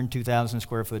for a 102,000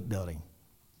 square foot building.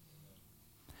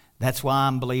 That's why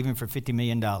I'm believing for $50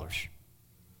 million.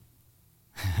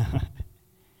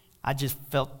 I just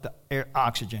felt the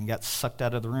oxygen got sucked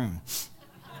out of the room.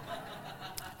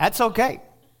 That's okay.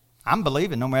 I'm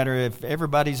believing no matter if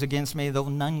everybody's against me, though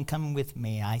none come with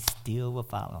me, I still will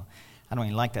follow. I don't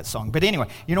even like that song. But anyway,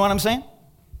 you know what I'm saying?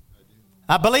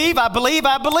 I believe.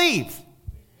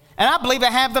 And I believe I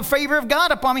have the favor of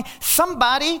God upon me.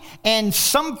 Somebody in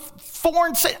some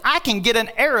foreign city, I can get an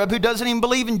Arab who doesn't even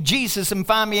believe in Jesus and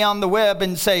find me on the web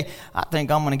and say, I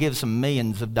think I'm going to give some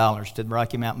millions of dollars to the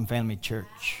Rocky Mountain Family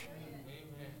Church.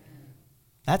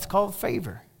 That's called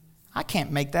favor. I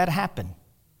can't make that happen.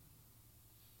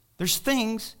 There's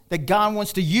things that God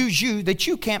wants to use you that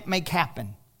you can't make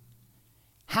happen.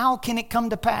 How can it come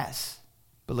to pass?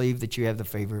 Believe that you have the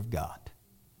favor of God.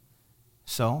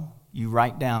 So, you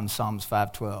write down Psalms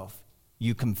 5:12.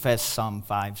 You confess Psalm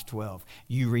 5:12.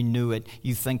 You renew it.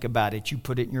 You think about it. You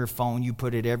put it in your phone. You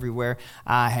put it everywhere.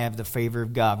 I have the favor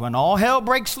of God. When all hell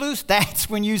breaks loose, that's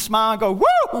when you smile and go,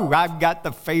 woo, I've got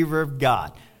the favor of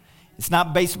God. It's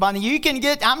not based upon you can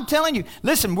get, I'm telling you,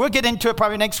 listen, we'll get into it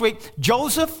probably next week.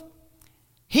 Joseph,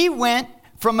 he went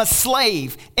from a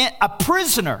slave, a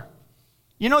prisoner.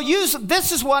 You know,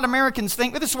 this is what Americans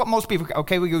think. This is what most people,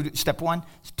 okay, we go to step 1,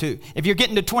 2. If you're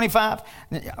getting to 25,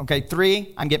 okay,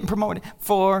 3, I'm getting promoted.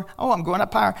 4, I'm going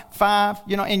up higher. 5,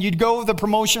 and you'd go the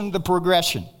promotion, the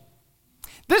progression.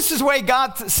 This is the way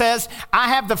God says, I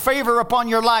have the favor upon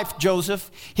your life, Joseph.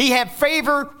 He had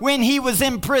favor when he was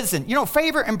in prison. You know,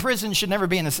 favor and prison should never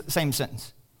be in the same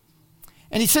sentence.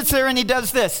 And he sits there and he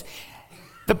does this.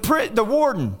 The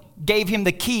warden gave him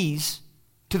the keys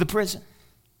to the prison.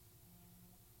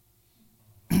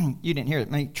 You didn't hear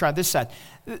it. Let me try this side.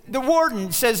 The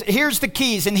warden says, here's the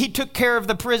keys, and he took care of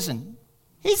the prison.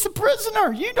 He's the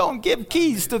prisoner. You don't give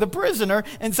keys to the prisoner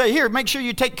and say, here, make sure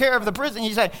you take care of the prison.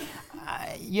 He said,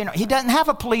 he doesn't have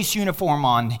a police uniform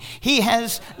on. He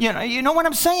has, you know what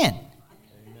I'm saying?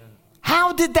 Amen.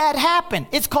 How did that happen?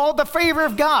 It's called the favor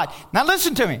of God. Now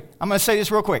listen to me. I'm going to say this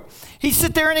real quick. He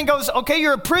sits there and he goes, okay,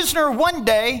 you're a prisoner one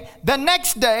day. The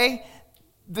next day,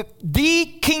 the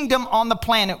kingdom on the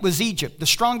planet was Egypt. The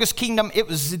strongest kingdom, it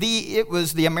was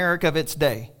the America of its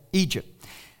day, Egypt.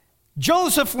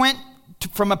 Joseph went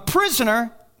from a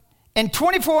prisoner, in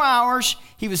 24 hours,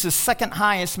 he was the second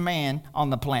highest man on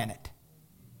the planet.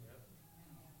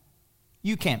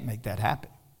 You can't make that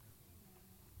happen.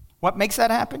 What makes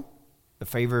that happen? The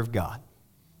favor of God.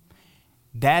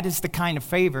 That is the kind of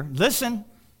favor, listen,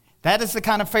 that is the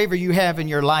kind of favor you have in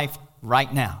your life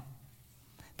right now.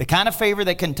 The kind of favor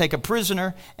that can take a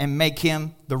prisoner and make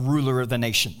him the ruler of the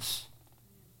nations.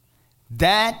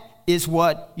 That is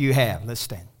what you have. Let's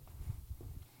stand.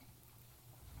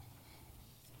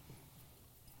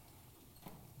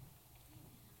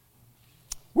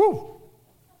 Woo!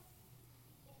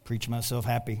 Preach myself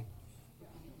happy.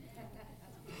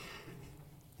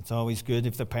 It's always good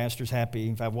if the pastor's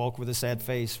happy. If I walk with a sad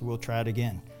face, we'll try it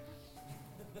again.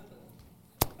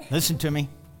 Listen to me.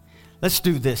 Let's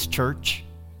do this, church.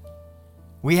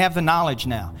 We have the knowledge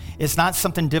now. It's not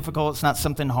something difficult. It's not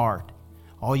something hard.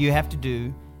 All you have to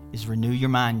do is renew your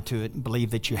mind to it and believe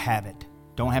that you have it.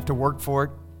 Don't have to work for it.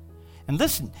 And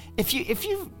listen, if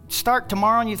you start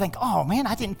tomorrow and you think, oh man,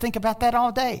 I didn't think about that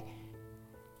all day.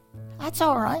 That's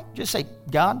all right. Just say,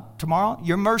 God, tomorrow,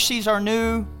 your mercies are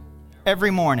new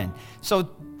every morning. So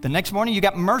the next morning you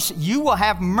got mercy. You will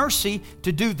have mercy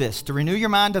to do this, to renew your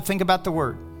mind, to think about the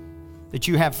word, that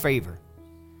you have favor.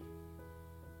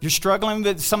 You're struggling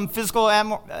with some physical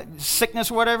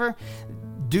sickness or whatever,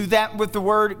 do that with the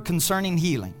word concerning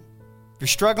healing. If you're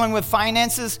struggling with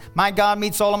finances, my God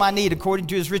meets all of my need according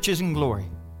to his riches and glory.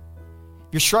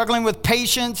 If you're struggling with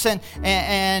patience and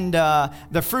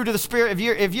the fruit of the Spirit,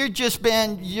 if you're just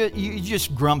you're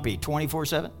just grumpy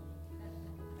 24/7,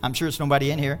 I'm sure it's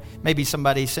nobody in here. Maybe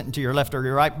somebody sitting to your left or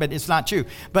your right, but it's not you.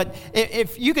 But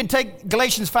if you can take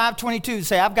Galatians 5:22 and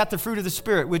say, I've got the fruit of the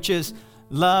Spirit, which is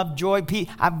love, joy, peace,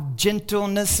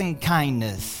 gentleness, and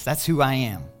kindness. That's who I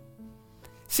am.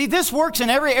 See, this works in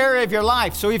every area of your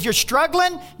life. So if you're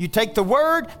struggling, you take the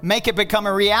word, make it become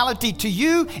a reality to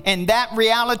you, and that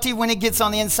reality, when it gets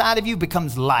on the inside of you,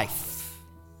 becomes life.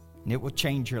 And it will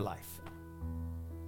change your life.